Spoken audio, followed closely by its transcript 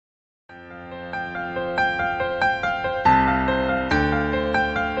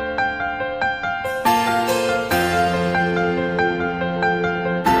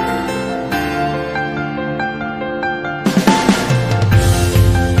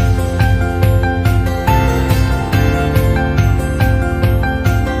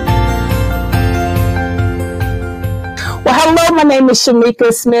name is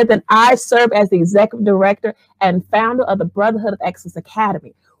Shamika Smith, and I serve as the executive director and founder of the Brotherhood of Excellence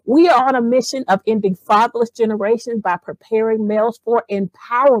Academy. We are on a mission of ending fatherless generations by preparing males for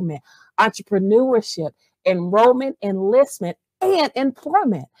empowerment, entrepreneurship, enrollment, enlistment, and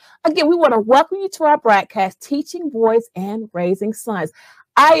employment. Again, we want to welcome you to our broadcast, Teaching Boys and Raising Sons.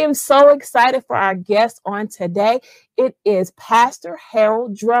 I am so excited for our guest on today. It is Pastor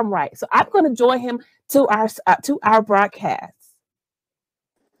Harold Drumright. So I'm going to join him to our broadcast.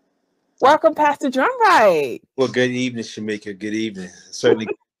 Welcome, Pastor Drumright. Well, good evening, Shamika. Good evening. Certainly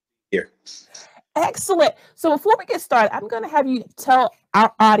here. Excellent. So before we get started, I'm going to have you tell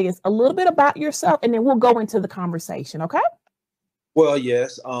our audience a little bit about yourself, and then we'll go into the conversation, okay? Well,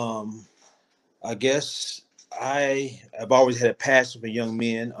 yes. I guess I have always had a passion for young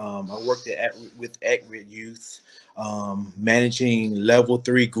men. I worked with At-Risk Youth, managing level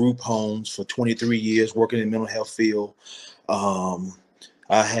 3 group homes for 23 years, working in the mental health field.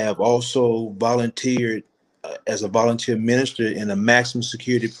 I have also volunteered as a volunteer minister in a maximum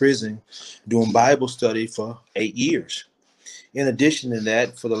security prison doing Bible study for 8 years. In addition to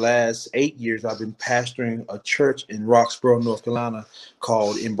that, for the last 8 years, I've been pastoring a church in Roxborough, North Carolina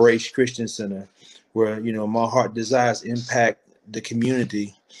called Embrace Christian Center, where, my heart desires impact the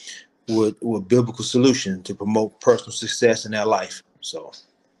community with biblical solution to promote personal success in their life. So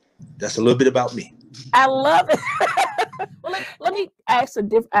that's a little bit about me. I love it. Well, let me ask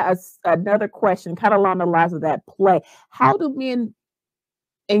another question, kind of along the lines of that play. How do men,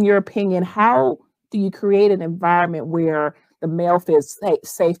 in your opinion, how do you create an environment where the male feels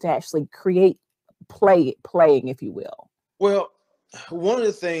safe to actually create playing, if you will? Well, one of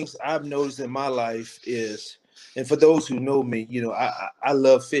the things I've noticed in my life is, and for those who know me, I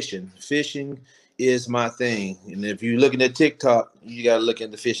love fishing. Fishing is my thing. And if you're looking at TikTok, you got to look at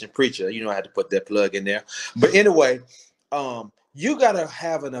the Fishing Preacher. I had to put that plug in there. But anyway, you got to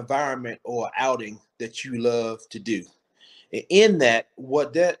have an environment or outing that you love to do. And in that,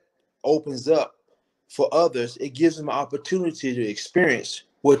 what that opens up for others, it gives them an opportunity to experience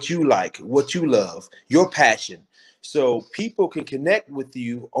what you like, what you love, your passion. So people can connect with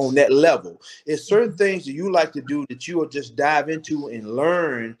you on that level. It's certain things that you like to do that you will just dive into and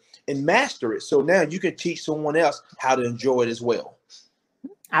learn and master it. So now you can teach someone else how to enjoy it as well.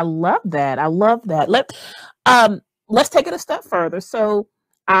 I love that. Let's take it a step further. So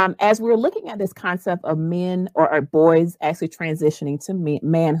as we're looking at this concept of men or boys actually transitioning to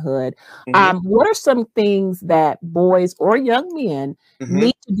manhood, what are some things that boys or young men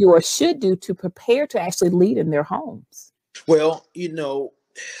need to do or should do to prepare to actually lead in their homes? Well,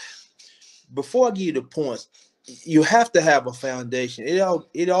 before I give you the points, you have to have a foundation.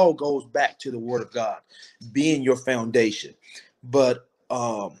 It all goes back to the Word of God being your foundation. But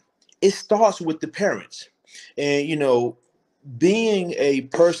it starts with the parents. And, being a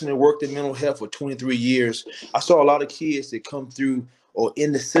person that worked in mental health for 23 years, I saw a lot of kids that come through or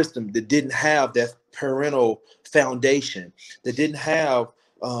in the system that didn't have that parental foundation, that didn't have,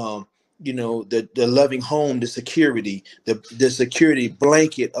 the loving home, the security, the security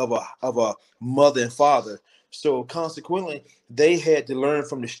blanket of a mother and father. So consequently, they had to learn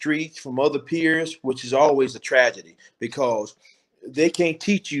from the streets, from other peers, which is always a tragedy because they can't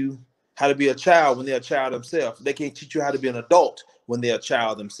teach you how to be a child when they're a child themselves. They can't teach you how to be an adult when they're a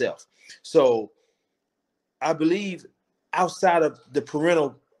child themselves. So I believe outside of the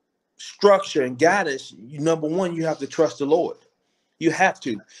parental structure and guidance, number one, you have to trust the Lord. You have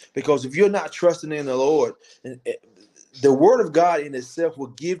to, because if you're not trusting in the Lord, the Word of God in itself will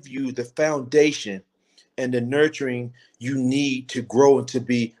give you the foundation and the nurturing you need to grow and to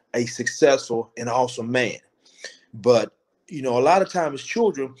be a successful and awesome man. But a lot of times as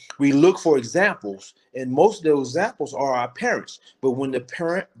children, we look for examples, and most of those examples are our parents. But when the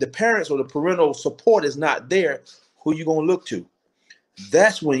parents or the parental support is not there, who are you going to look to?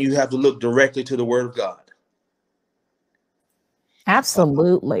 That's when you have to look directly to the Word of God.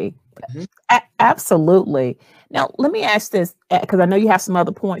 Absolutely. Absolutely. Now, let me ask this, because I know you have some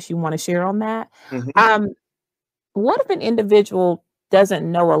other points you want to share on that. What if an individual doesn't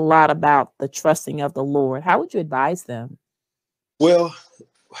know a lot about the trusting of the Lord? How would you advise them? Well,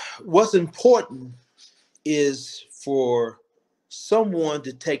 what's important is for someone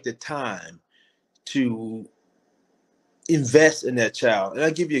to take the time to invest in that child. And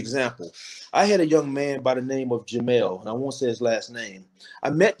I'll give you an example. I had a young man by the name of Jamel, and I won't say his last name. I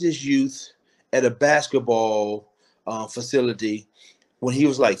met this youth at a basketball facility when he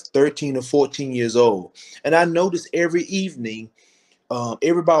was like 13 or 14 years old. And I noticed every evening,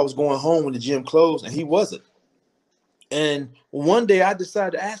 everybody was going home when the gym closed, and he wasn't. And one day I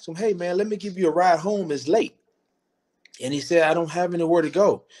decided to ask him, hey, man, let me give you a ride home. It's late. And he said, I don't have anywhere to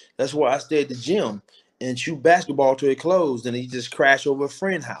go. That's why I stay at the gym and shoot basketball till it closed. And he just crashed over a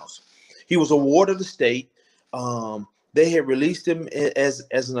friend's house. He was a ward of the state. They had released him as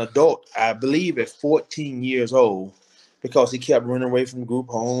an adult, I believe, at 14 years old, because he kept running away from group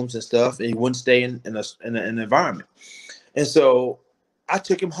homes and stuff, and he wouldn't stay in an environment. And so I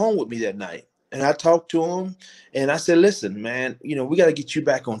took him home with me that night, and I talked to him, and I said, listen, man, you know, we got to get you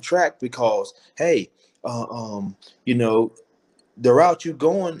back on track, because, hey, you know, the route you're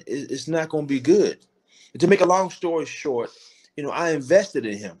going is not going to be good. And to make a long story short, you know, I invested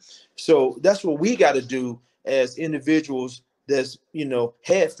in him. So that's what we got to do as individuals that's, you know,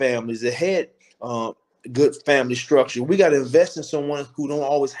 had families, that had good family structure. We got to invest in someone who don't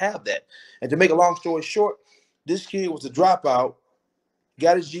always have that. And to make a long story short, this kid was a dropout,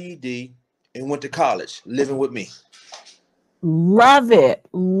 got his GED, and went to college, living with me. Love it.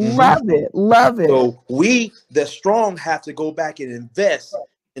 Love it. Love it. So we, the strong, have to go back and invest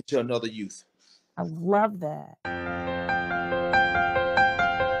into another youth. I love that.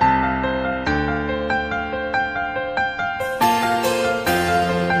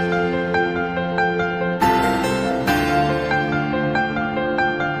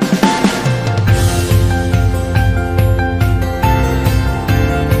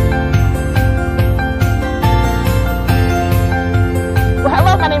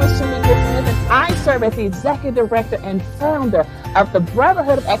 Serve as the executive director and founder of the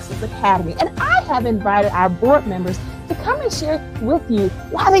Brotherhood of Excellence Academy. And I have invited our board members to come and share with you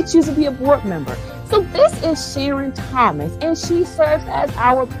why they choose to be a board member. So this is Sharon Thomas, and she serves as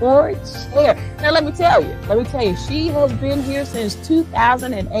our board chair. Now, let me tell you, she has been here since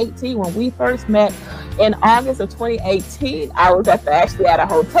 2018 when we first met in August of 2018. I was actually at a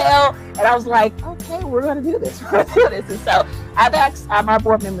hotel, and I was like, okay, we're going to do this. And so I've asked my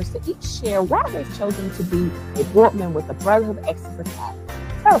board members to each share why they've chosen to be a board member with the Brotherhood of Excellence Academy.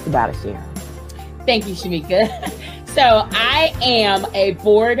 Tell us about it, Sharon. Thank you, Shamika. So I am a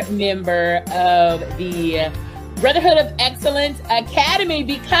board member of the Brotherhood of Excellence Academy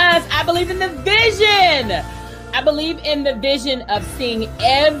because I believe in the vision. I believe in the vision of seeing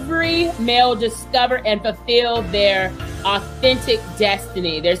every male discover and fulfill their authentic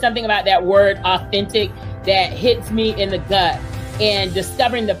destiny. There's something about that word authentic that hits me in the gut, and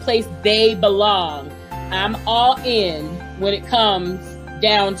discovering the place they belong. I'm all in when it comes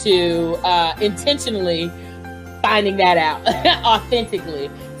down to intentionally finding that out authentically.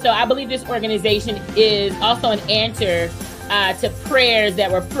 So I believe this organization is also an answer to prayers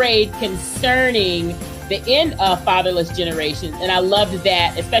that were prayed concerning the end of fatherless generations. And I loved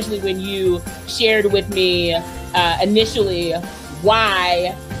that, especially when you shared with me initially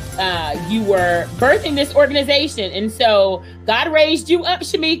why you were birthing this organization. And so God raised you up,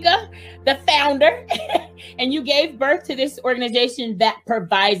 Shamika, the founder, and you gave birth to this organization that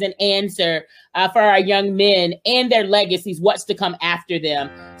provides an answer for our young men and their legacies, what's to come after them.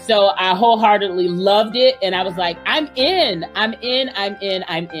 So I wholeheartedly loved it. And I was like, I'm in.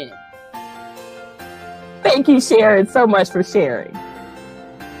 Thank you, Sharon, so much for sharing.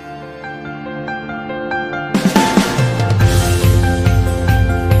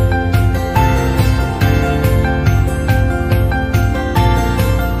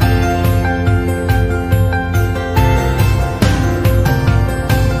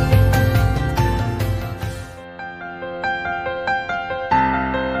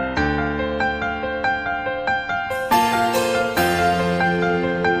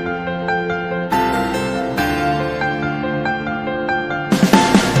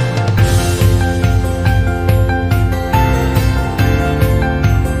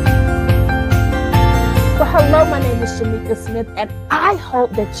 Smith, and I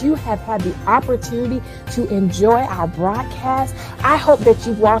hope that you have had the opportunity to enjoy our broadcast. I hope that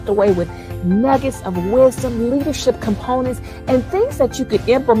you walked away with nuggets of wisdom, leadership components, and things that you could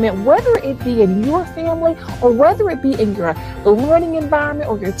implement, whether it be in your family or whether it be in your learning environment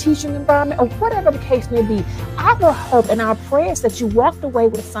or your teaching environment or whatever the case may be. Our hope and our prayer is that you walked away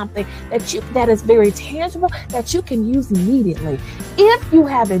with something that is very tangible, that you can use immediately. If you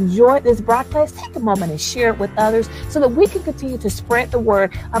have enjoyed this broadcast, take a moment and share it with others so that we can continue to spread the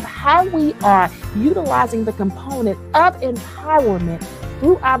word of how we are utilizing the component of empowerment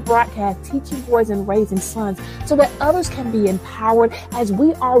through our broadcast, teaching boys and raising sons, so that others can be empowered as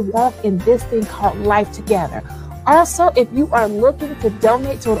we all walk in this thing called life together. Also, if you are looking to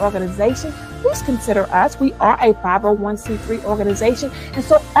donate to an organization, please consider us. We are a 501c3 organization, and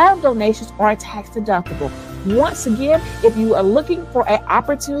so all donations are tax deductible. Once again, if you are looking for an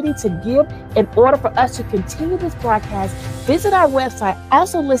opportunity to give in order for us to continue this broadcast, visit our website,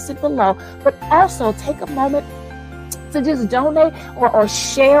 also listed below, but also take a moment to just donate or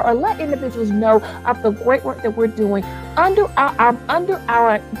share or let individuals know of the great work that we're doing under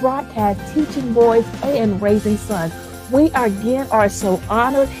our broadcast, Teaching Boys and Raising Sons. We again are so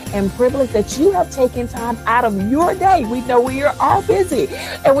honored and privileged that you have taken time out of your day. We know we are all busy,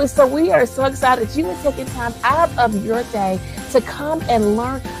 and we are so excited that you have taken time out of your day to come and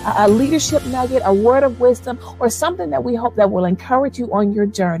learn a leadership nugget, a word of wisdom, or something that we hope that will encourage you on your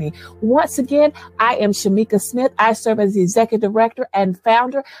journey. Once again, I am Shamika Smith. I serve as the Executive Director and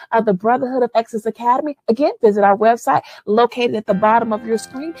founder of the Brotherhood of Excellence Academy. Again, visit our website located at the bottom of your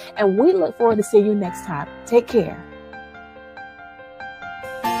screen, and we look forward to seeing you next time. Take care.